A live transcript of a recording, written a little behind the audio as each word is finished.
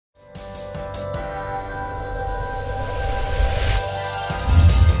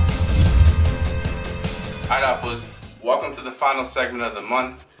Hi Apples, welcome to the final segment of the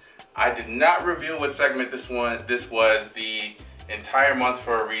month. I did not reveal what segment this was the entire month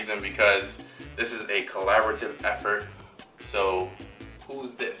for a reason, because this is a collaborative effort. So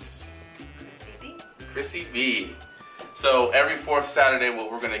who's this? Chrissy B. Chrissy B. So every fourth Saturday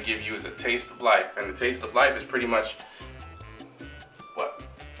what we're going to give you is a taste of life, and the taste of life is pretty much what?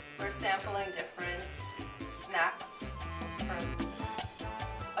 We're sampling different snacks from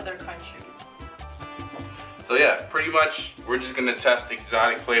other countries. So yeah, pretty much we're just gonna test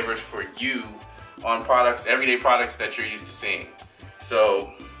exotic flavors for you on products, everyday products that you're used to seeing.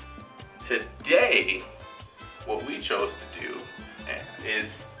 So today, what we chose to do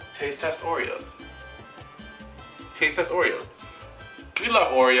is taste test Oreos. Taste test Oreos. We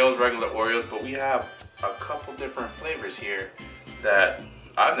love Oreos, regular Oreos, but we have a couple different flavors here that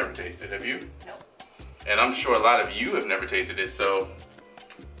I've never tasted. Have you? No. And I'm sure a lot of you have never tasted it, so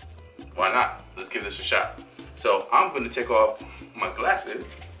why not? Let's give this a shot. So I'm going to take off my glasses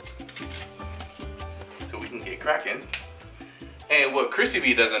so we can get cracking. And what Chrissy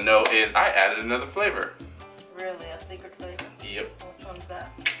B doesn't know is I added another flavor. Really? A secret flavor? Yep. Which one's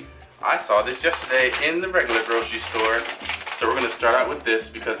that? I saw this yesterday in the regular grocery store. So we're going to start out with this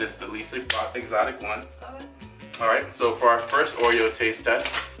because it's the least exotic one. Okay. Alright, so for our first Oreo taste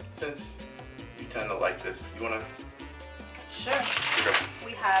test, since you tend to like this, you want to? Sure.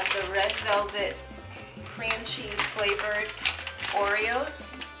 We have the red velvet cream cheese flavored Oreos.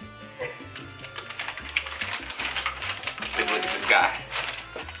 Take a look at this guy.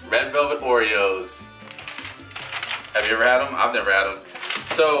 Red velvet Oreos. Have you ever had them? I've never had them.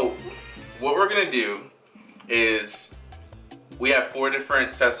 So what we're gonna do is we have 4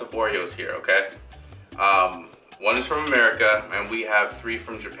 different sets of Oreos here, okay? One is from America and we have 3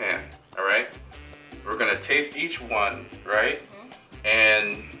 from Japan, all right? We're gonna taste each one, right?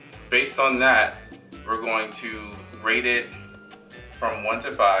 And based on that, we're going to rate it from 1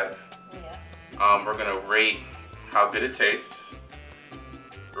 to 5. Yeah. We're gonna rate how good it tastes.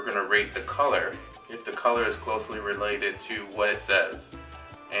 We're gonna rate the color, if the color is closely related to what it says.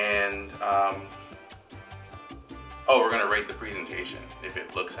 And, we're gonna rate the presentation, if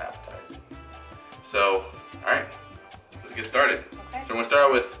it looks appetizing. So, all right, let's get started. Okay. So we're gonna start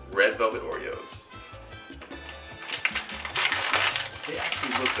out with red velvet Oreos. They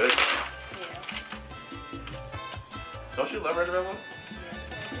actually look good. Yeah. Don't you love red velvet?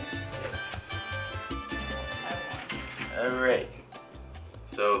 Yes, I do. All right.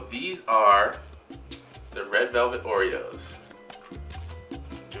 So these are the red velvet Oreos.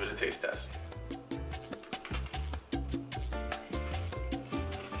 Give it a taste test.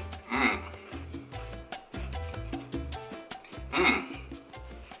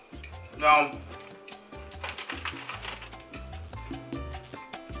 Now,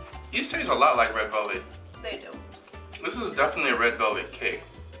 these taste a lot like red velvet. They do. This is definitely a red velvet cake.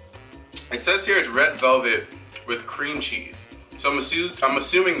 It says here it's red velvet with cream cheese. So I'm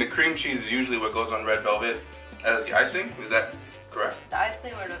assuming the cream cheese is usually what goes on red velvet as the icing. Is that correct? The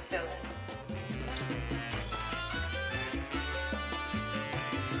icing or the filling?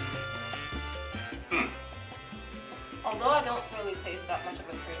 Although I don't really taste that much of a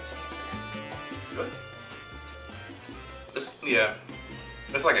cream cheese Good. Yeah,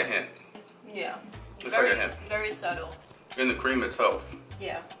 it's like a hint. in it. Yeah. It's like a hint. Very subtle. In the cream itself.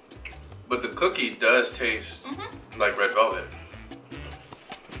 Yeah. But the cookie does taste like red velvet.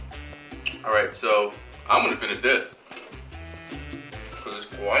 All right, so I'm gonna finish this because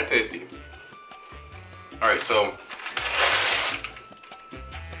it's quite tasty. All right, so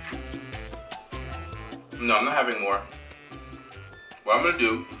no, I'm not having more. What I'm gonna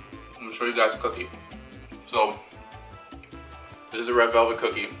do, I'm gonna show you guys a cookie. So this is the red velvet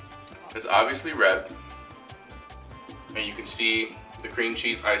cookie. It's obviously red, and you can see the cream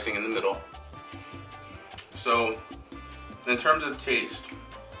cheese icing in the middle. So in terms of taste,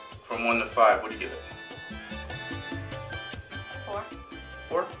 from 1 to 5, what do you give it? 4.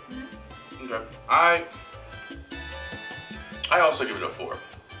 4? Okay. I also give it a 4.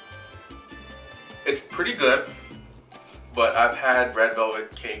 It's pretty good, but I've had red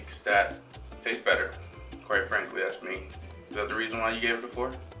velvet cakes that taste better. Quite frankly, that's me. Is that the reason why you gave it a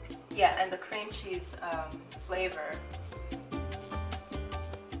 4? Yeah, and the cream cheese flavor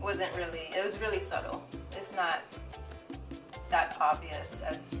wasn't really, it was really subtle. It's not that obvious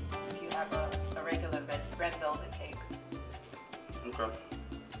as if you have a regular red velvet cake. Okay.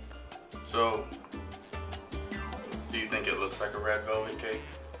 So, do you think it looks like a red velvet cake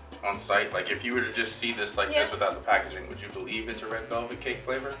on site? Like if you were to just see this like this without the packaging, would you believe it's a red velvet cake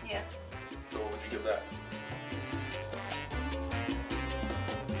flavor? Yeah. So what would you give that?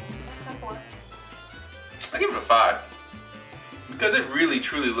 A 4. I give it a 5. Because it really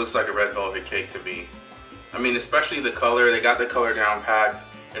truly looks like a red velvet cake to me. I mean, especially the color, they got the color down packed.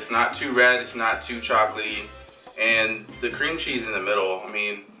 It's not too red, it's not too chocolatey. And the cream cheese in the middle, I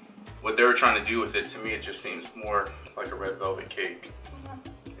mean, what they were trying to do with it, to me, it just seems more like a red velvet cake.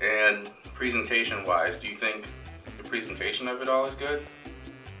 And presentation wise, do you think the presentation of it all is good?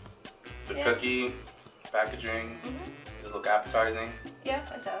 The cookie, packaging, does it look appetizing? Yeah,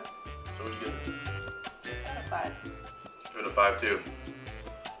 it does. So what'd you give it? A 5. Give it a 5 too.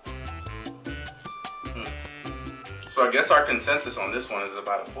 So I guess our consensus on this one is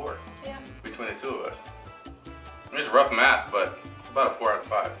about a 4. Yeah. Between the two of us. I mean, it's rough math, but it's about a 4 out of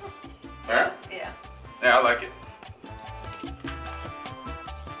 5. Alright? Yeah. Yeah, I like it.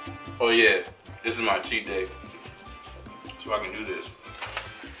 Oh yeah, this is my cheat day. So I can do this.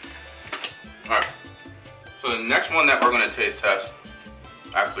 Alright. So the next one that we're gonna taste test,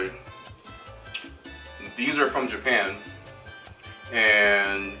 actually, these are from Japan.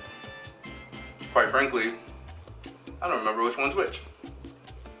 And quite frankly, I don't remember which one's which.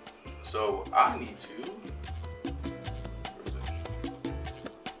 So I need to. Where is it?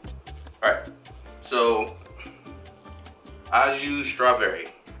 Alright. So Aju strawberry.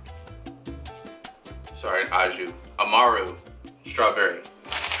 Sorry, Aju. Amaru strawberry.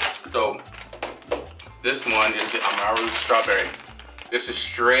 So this one is the Amaru strawberry. This is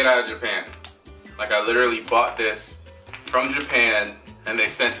straight out of Japan. Like I literally bought this from Japan and they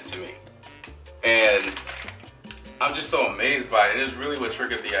sent it to me. And I'm just so amazed by it. It's really what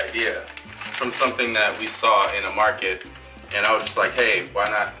triggered the idea from something that we saw in a market. And I was just like, hey, why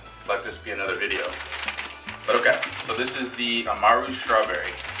not let this be another video? But okay, so this is the Amaru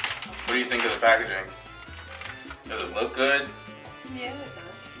strawberry. What do you think of the packaging? Does it look good? Yeah, it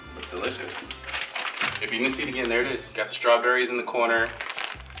does. Looks delicious. If you can see it again, there it is. Got the strawberries in the corner,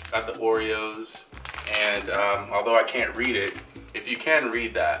 got the Oreos, and although I can't read it, if you can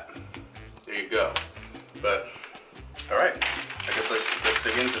read that, there you go. But, all right, I guess let's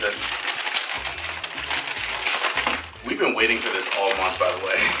dig into this. We've been waiting for this all month, by the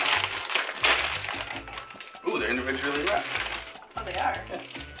way. Ooh, they're individually wrapped. Oh, they are? Yeah.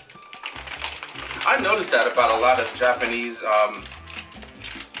 I noticed that about a lot of Japanese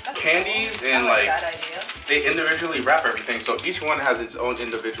candies, cool. and I like that idea. They individually wrap everything, so each one has its own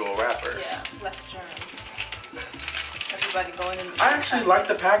individual wrapper. Yeah, less germs. Everybody going in. I actually like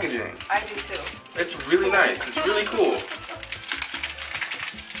the packaging. I do too. It's really nice. It's really cool.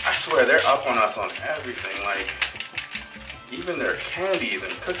 I swear they're up on us on everything. Like even their candies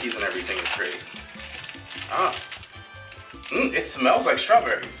and cookies and everything is great. It smells like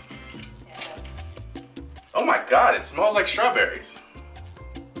strawberries. Yeah, it does. Oh my god, it smells like strawberries.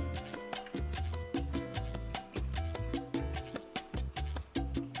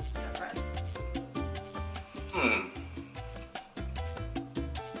 How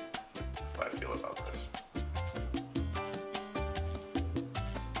do I feel about this?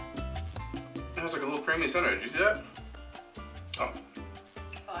 It has like a little creamy center. Did you see that? Oh.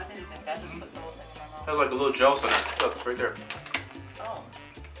 Oh, I didn't think I just put the whole thing in my mouth. It has like a little gel center. Look, it's right there. Oh.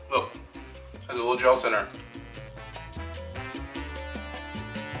 Look, it has a little gel center.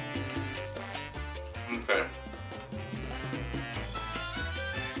 Okay.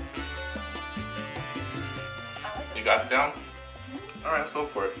 You got it down? All right, let's go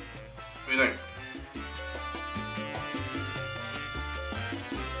for it. What do you think?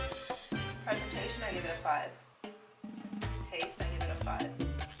 Presentation, I give it a 5. Taste, I give it a 5.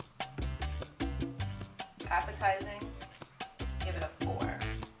 Appetizing, give it a 4.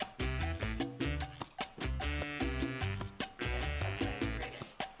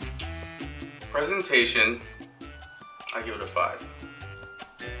 Presentation, I give it a 5.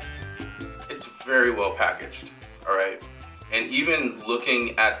 It's very well packaged, all right? And even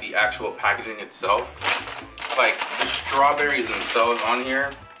looking at the actual packaging itself, like the strawberries themselves on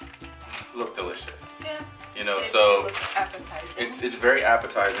here look delicious. Yeah. You know, it so looks appetizing. it's very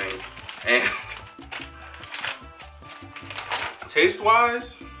appetizing. And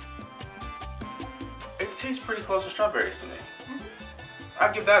taste-wise, it tastes pretty close to strawberries to me.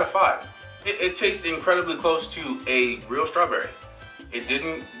 I'd give that a 5. It tastes incredibly close to a real strawberry. It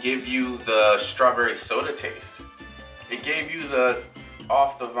didn't give you the strawberry soda taste. It gave you the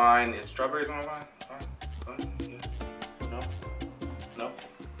off the vine. Is strawberries on the vine? Yeah. No? No?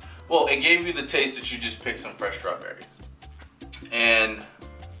 Well, it gave you the taste that you just picked some fresh strawberries. And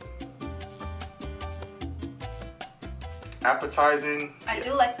appetizing. I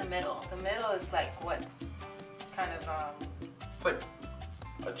do like the middle. The middle is like what kind of It's like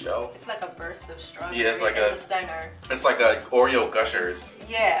a gel. it's like a burst of strawberry. Yeah, it's like in a the center. It's like a Oreo Gushers.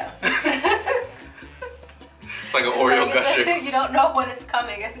 Yeah. It's like an Oreo Gushers. You don't know when it's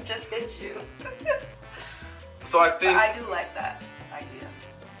coming, it just hits you. So I think... But I do like that idea.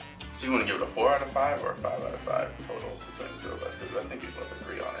 So you want to give it a 4 out of 5 or a 5 out of 5 total between the two of us? Because I think we both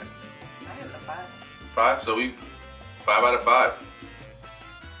agree on it. I give it a 5. 5? So we 5 out of 5.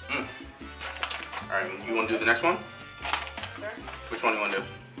 All right, you want to do the next one? Sure. Which one do you want to do?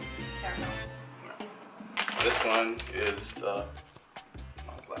 Caramel. No. This one is the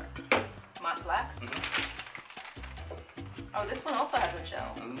Mont Black. Mont Black? Oh, this one also has a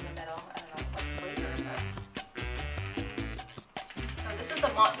gel in the middle. I don't know what flavor is that. So this is the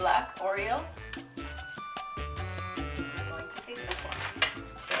Mont Black Oreo. I'm going to taste this one.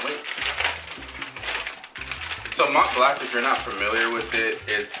 Can't wait. So Mont Black, if you're not familiar with it,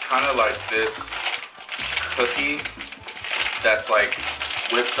 it's kind of like this cookie that's like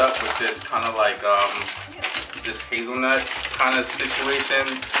whipped up with this kind of like this hazelnut kind of situation,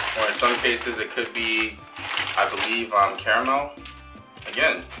 or in some cases it could be, I believe, caramel.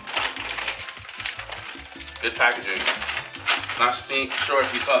 Again, good packaging. Not sure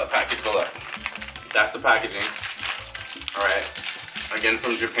if you saw the package below. That's the packaging. All right, again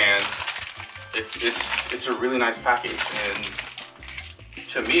from Japan. It's a really nice package, and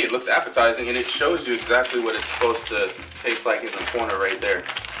to me it looks appetizing, and it shows you exactly what it's supposed to taste like in the corner right there.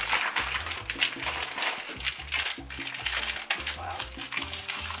 Wow.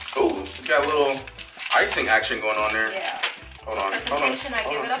 Oh, you got a little icing action going on there. Yeah. Hold on. Presentation, I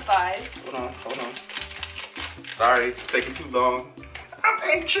give it a 5. Hold on. Sorry, it's taking too long. I'm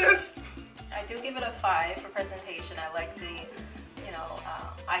anxious. I do give it a 5 for presentation. I like the,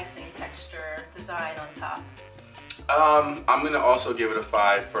 icing texture design on top. I'm gonna also give it a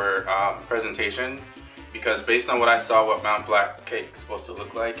 5 for presentation, because based on what I saw, what Mont Black cake is supposed to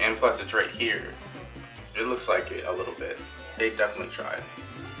look like, and plus it's right here, it looks like it a little bit. They definitely tried.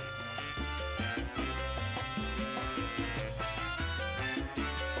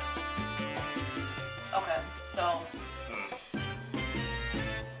 Okay, so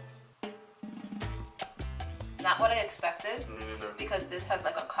not what I expected, because this has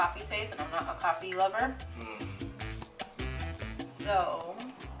like a coffee taste, and I'm not a coffee lover. So,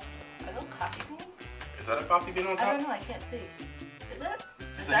 are those coffee beans? Is that a coffee bean on top? I don't know, I can't see. Is it?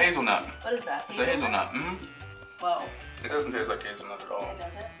 It's a hazelnut. What is that? It's a hazelnut. Whoa. It doesn't taste like hazelnut at all. It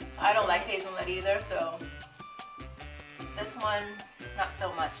doesn't? I don't like hazelnut either, so this one, not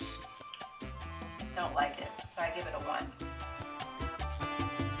so much. Don't like it, so I give it a 1.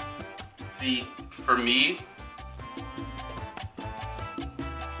 See, for me,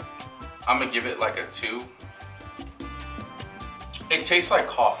 I'm gonna give it like a 2. It tastes like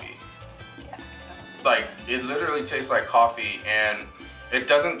coffee. Yeah. Like, it literally tastes like coffee, and it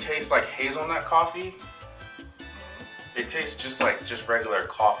doesn't taste like hazelnut coffee. It tastes just like regular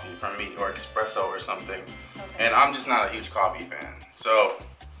coffee from me, or espresso or something. Okay. And I'm just not a huge coffee fan. So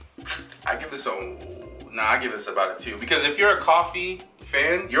I give this about a 2. Because if you're a coffee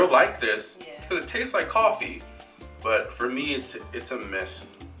fan, you'll like this, because it tastes like coffee. But for me, it's a miss.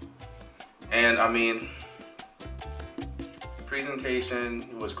 And I mean,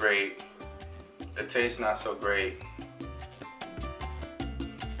 presentation was great. The taste not so great.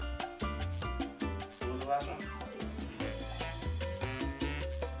 What was the last one?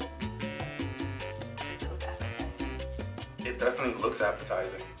 It definitely looks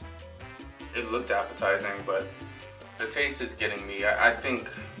appetizing. It looked appetizing, but the taste is getting me. I think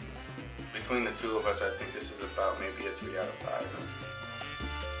between the two of us, I think this is about maybe a 3 out of 5.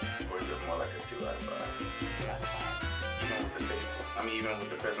 Or is it more like a 2 out of 5? 2 out of 5. Even with the taste. I mean, even with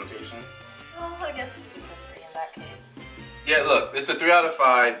the presentation. Well, I guess we could do a 3 in that case. Yeah, look, it's a 3 out of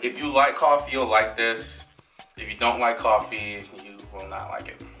 5. If you like coffee, you'll like this. If you don't like coffee, you will not like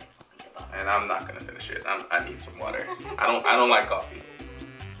it. And I'm not gonna finish it. I need some water. I don't like coffee.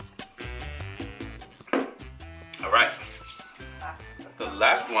 All right. The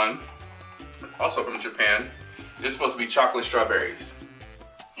last one, also from Japan, is supposed to be chocolate strawberries.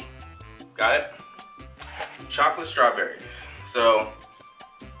 Got it? Chocolate strawberries. So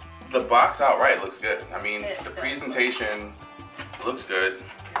the box outright looks good. I mean, the presentation looks good.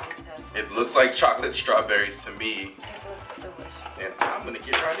 It looks like chocolate strawberries to me. It looks delicious. And I'm gonna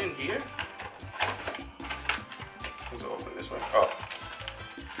get right in here. Let's open this one. Oh,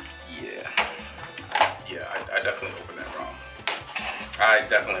 yeah. Yeah, I definitely opened that wrong. I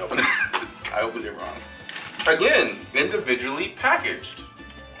definitely opened it. I opened it wrong. Again, individually packaged.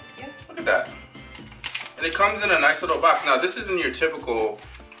 Look at that. And it comes in a nice little box. Now, this isn't your typical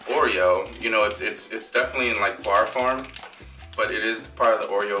Oreo. You know, it's definitely in like bar form, but it is part of the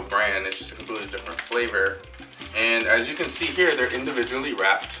Oreo brand. It's just a completely different flavor. And as you can see here, they're individually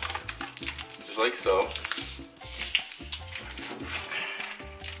wrapped, just like so.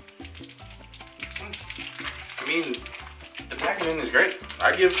 mean, the packaging is great.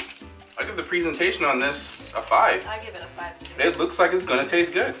 I give the presentation on this a 5. I give it a 5 too. It looks like it's gonna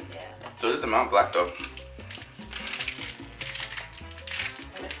taste good. Yeah. So did the Mount Black though.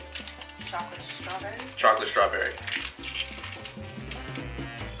 And this is chocolate strawberry. Chocolate strawberry.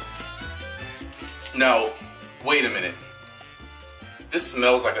 Now, wait a minute. This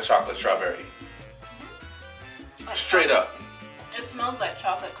smells like a chocolate strawberry. Like Straight up. It smells like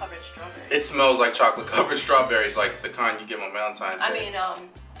chocolate covered strawberry. It smells like chocolate covered strawberries, like the kind you get on Valentine's Day. I mean, did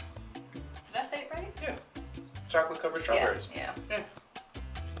I say it right? Yeah. Chocolate covered strawberries. Yeah. Yeah.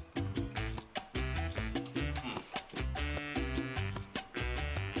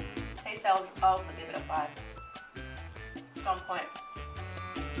 Taste, I'll also give it a 5. It's on point.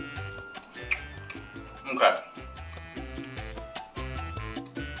 Okay.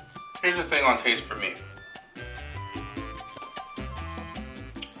 Here's the thing on taste for me.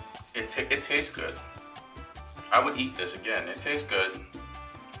 It tastes good. I would eat this again. It tastes good,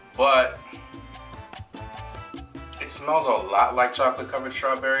 but it smells a lot like chocolate covered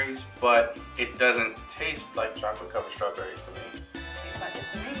strawberries, but it doesn't taste like chocolate covered strawberries to me. Tastes like it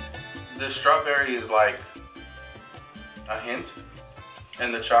to me. The strawberry is like a hint,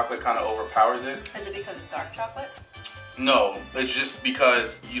 and the chocolate kind of overpowers it. Is it because it's dark chocolate? No, it's just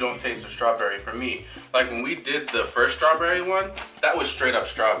because you don't taste the strawberry for me. Like when we did the first strawberry one, that was straight up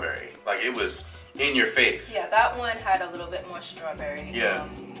strawberry. Like it was in your face. Yeah, that one had a little bit more strawberry to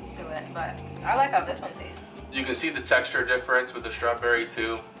it, but I like how this one tastes. You can see the texture difference with the strawberry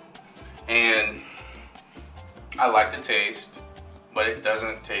too. And I like the taste, but it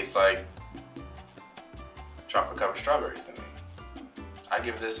doesn't taste like chocolate covered strawberries to me. I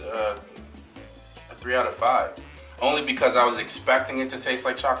give this a 3 out of 5. Only because I was expecting it to taste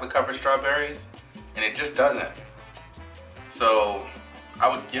like chocolate covered strawberries, and it just doesn't. So I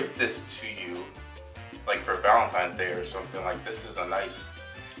would give this to you like for Valentine's Day or something. Like this is a nice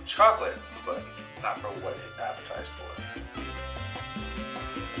chocolate, but not for what it's advertised for.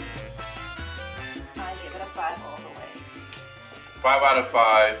 I give it a 5 all the way. 5 out of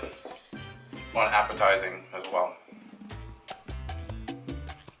 5 on appetizing as well.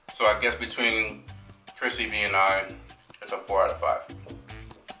 So I guess between Chrissy B and I, it's a 4 out of 5.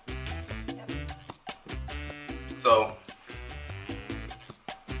 Yep. So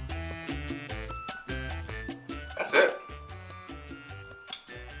that's it.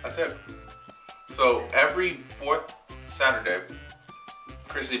 That's it. So every 4th Saturday,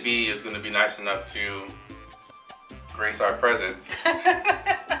 Chrissy B is going to be nice enough to grace our presence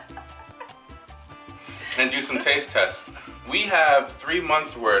and do some taste tests. We have 3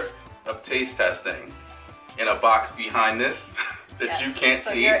 months worth of taste testing in a box behind this that you can't see.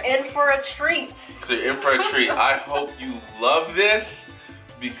 So you're in for a treat. So you're in for a treat. I hope you love this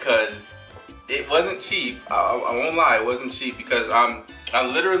because it wasn't cheap. I won't lie, it wasn't cheap because I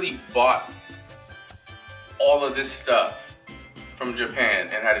literally bought all of this stuff from Japan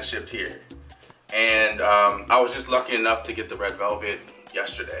and had it shipped here. And I was just lucky enough to get the red velvet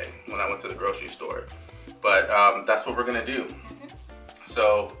yesterday when I went to the grocery store. But that's what we're gonna do.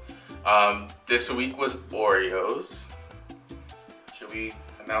 So this week was Oreos. Should we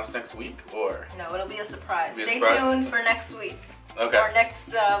announce next week or? No, it'll be a surprise. Be a Stay surprise? tuned for next week. Okay. Our next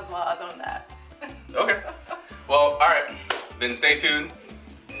vlog on that. Okay. Well, all right. Then stay tuned.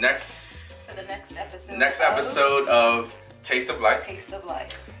 For the next episode. Next episode of Taste of Life. Taste of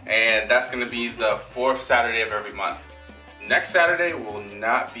Life. And that's going to be the 4th Saturday of every month. Next Saturday will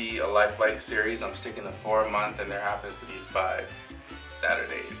not be a Life Light series. I'm sticking to 4 a month, and there happens to be 5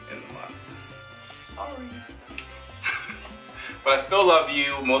 Saturdays in the month. Sorry. But I still love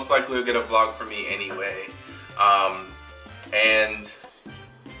you. Most likely you'll get a vlog from me anyway. And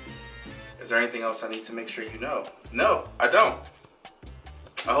is there anything else I need to make sure you know? No, I don't.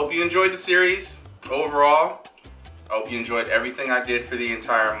 I hope you enjoyed the series overall. I hope you enjoyed everything I did for the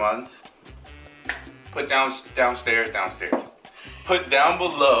entire month. Put downstairs. Put down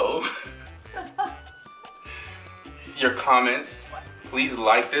below your comments. Please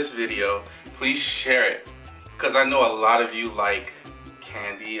like this video. Please share it. Because I know a lot of you like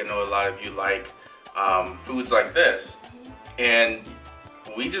candy. I know a lot of you like foods like this. And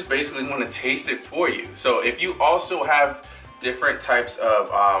we just basically want to taste it for you. So if you also have different types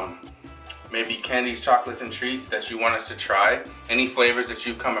of maybe candies, chocolates, and treats that you want us to try, any flavors that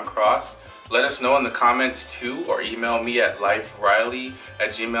you've come across, let us know in the comments too, or email me at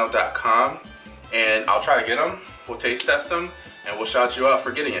liferiley@gmail.com, and I'll try to get them. We'll taste test them, and we'll shout you out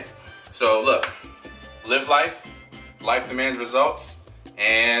for getting it. So look, live life, life demands results,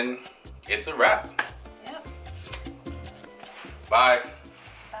 and it's a wrap. Yep. Bye.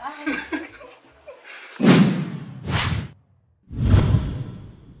 Bye.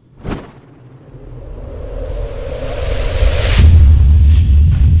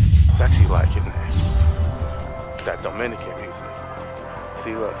 that Dominican music.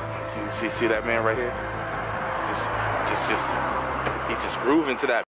 See, look, see that man right here? He's just grooving to that.